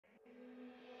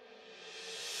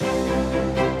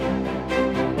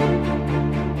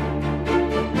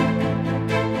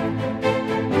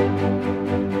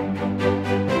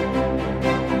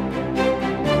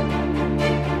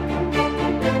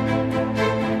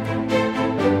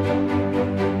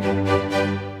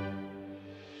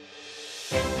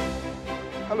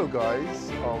guys,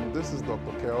 this is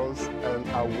Dr. Kels and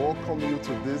I welcome you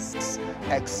to this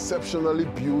exceptionally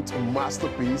built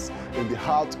masterpiece in the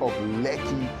heart of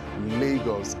Lekki,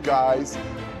 Lagos. Guys,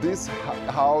 this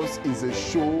house is a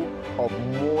show of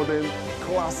modern,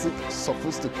 classic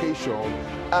sophistication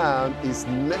and is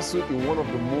nestled in one of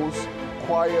the most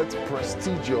quiet,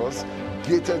 prestigious,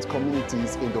 gated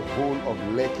communities in the whole of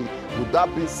Lekki. With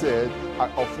that being said, I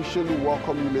officially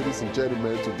welcome you, ladies and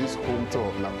gentlemen, to this home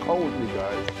tour. Now come with me,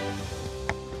 guys.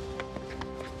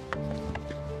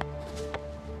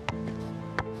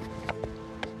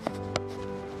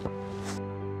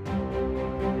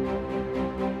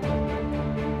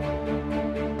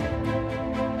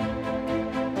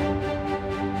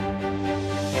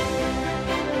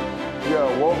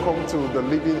 Yeah, welcome to the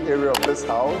living area of this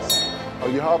house.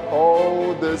 You have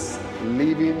all this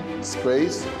living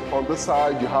space. On the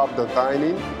side, you have the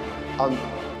dining and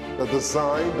the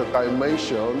design, the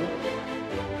dimension.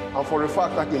 And for a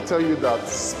fact, I can tell you that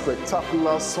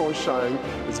spectacular sunshine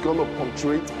is going to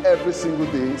punctuate every single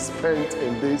day spent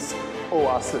in this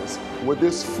oasis with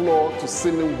this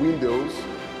floor-to-ceiling windows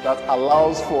that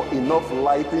allows for enough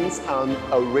lightings and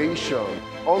aeration.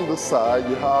 On the side,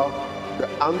 you have the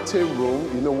ante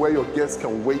room, where your guests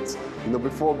can wait,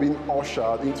 before being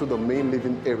ushered into the main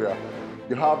living area.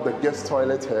 You have the guest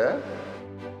toilet here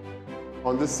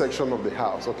on this section of the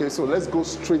house. Okay, so let's go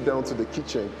straight down to the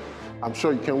kitchen. I'm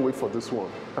sure you can't wait for this one.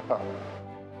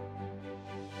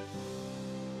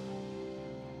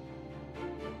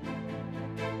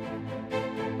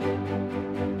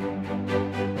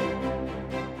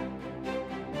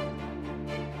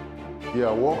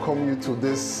 Yeah, welcome you to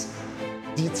this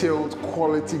detailed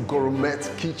quality gourmet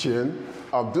kitchen.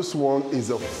 This one is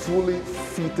a fully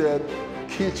fitted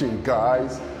kitchen,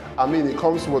 guys. I mean, it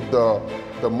comes with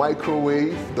the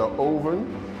microwave, the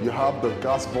oven. You have the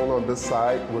gas burner on this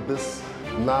side with this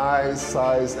nice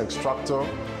size extractor.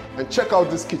 And check out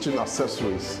this kitchen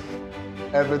accessories.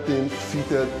 Everything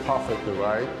fitted perfectly,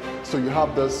 right? So you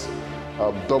have this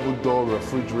double door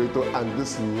refrigerator and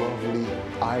this lovely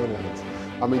island.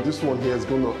 I mean, this one here is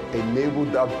going to enable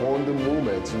that bonding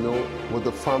moment, with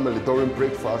the family during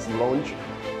breakfast, lunch,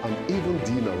 and even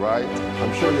dinner, right?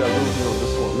 I'm sure you are losing on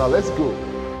this one. Now, let's go.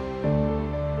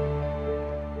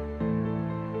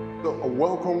 So,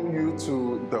 welcome you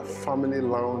to the family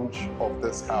lounge of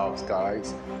this house,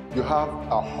 guys. You have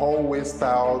a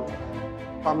hallway-styled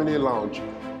family lounge.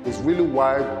 It's really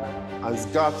wide, and it's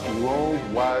got long,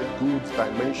 wide, good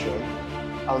dimension.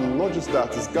 And not just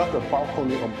that, it's got a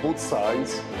balcony on both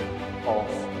sides of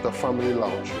the family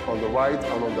lounge, on the right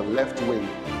and on the left wing.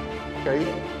 Okay?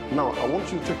 Now, I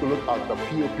want you to take a look at the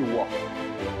POP work,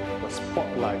 the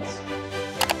spotlights.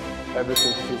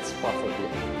 Everything fits perfectly.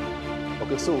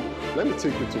 Okay, so let me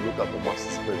take you to look at the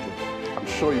master's bedroom. I'm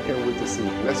sure you can't wait to see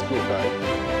it. Let's go,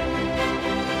 guys.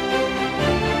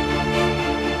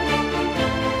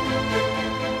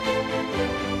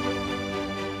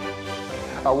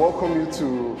 I welcome you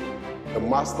to the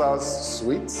master's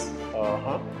suite.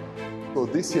 So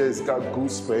this here has got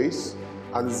good space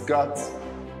and it's got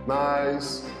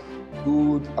nice,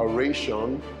 good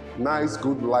aeration, nice,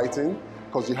 good lighting,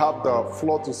 because you have the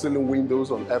floor-to-ceiling windows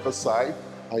on every side,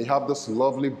 and you have this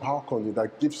lovely balcony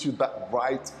that gives you that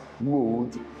right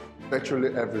mood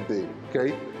virtually every day.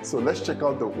 Okay, so let's check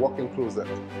out the walk-in closet.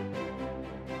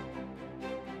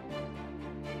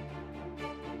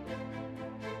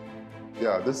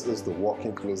 Yeah, this is the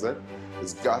walk-in closet.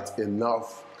 It's got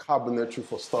enough cabinetry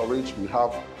for storage. We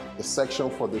have the section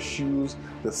for the shoes,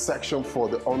 the section for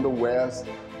the underwears,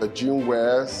 the gym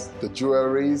wears, the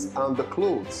jewelries, and the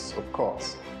clothes, of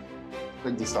course.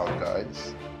 Check this out,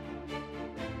 guys.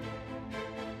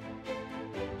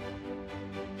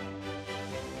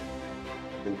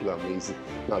 Simply amazing.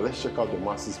 Now let's check out the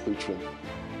master's bedroom.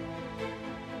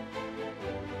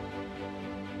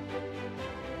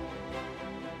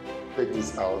 Check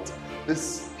this out.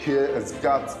 This here has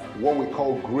got what we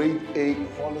call grade A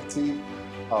quality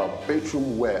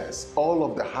bedroom wares, all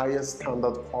of the highest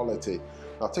standard quality.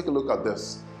 Now take a look at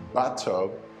this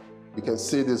bathtub. You can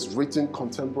see this written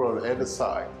contemporary on every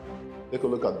side. Take a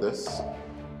look at this.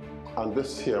 And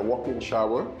this here, walk-in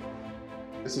shower.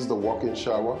 This is the walk-in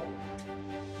shower.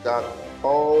 Got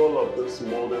all of this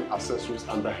modern accessories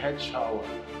and the head shower.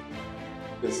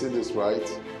 You can see this,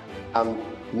 right? And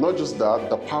not just that,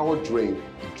 the power drain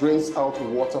drains out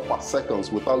water per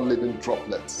seconds without leaving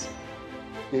droplets.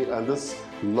 Okay, and this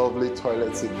lovely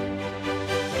toilet seat.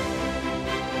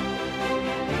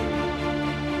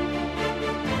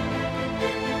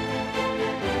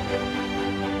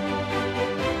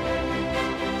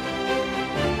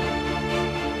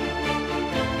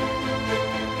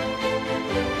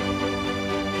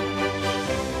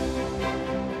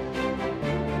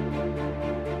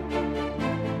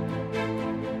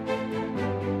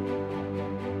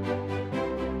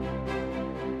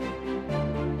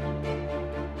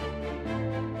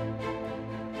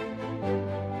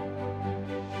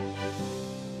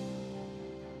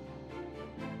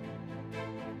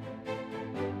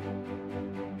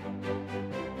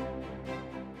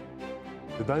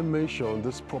 Did I mention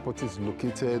this property is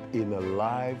located in a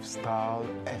lifestyle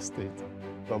estate?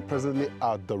 So I'm presently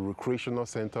at the recreational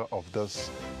center of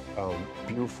this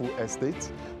beautiful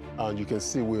estate, and you can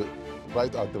see we're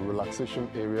right at the relaxation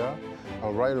area,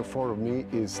 and right in front of me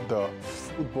is the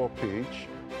football pitch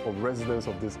of residents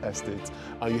of this estate,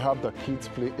 and you have the kids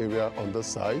play area on the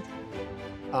side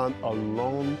and a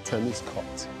lawn tennis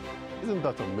court. Isn't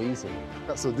that amazing?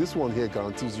 So this one here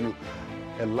guarantees you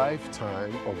a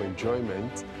lifetime of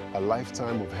enjoyment, a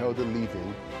lifetime of healthy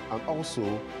living, and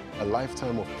also a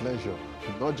lifetime of pleasure,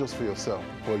 not just for yourself,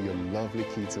 but your lovely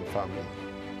kids and family.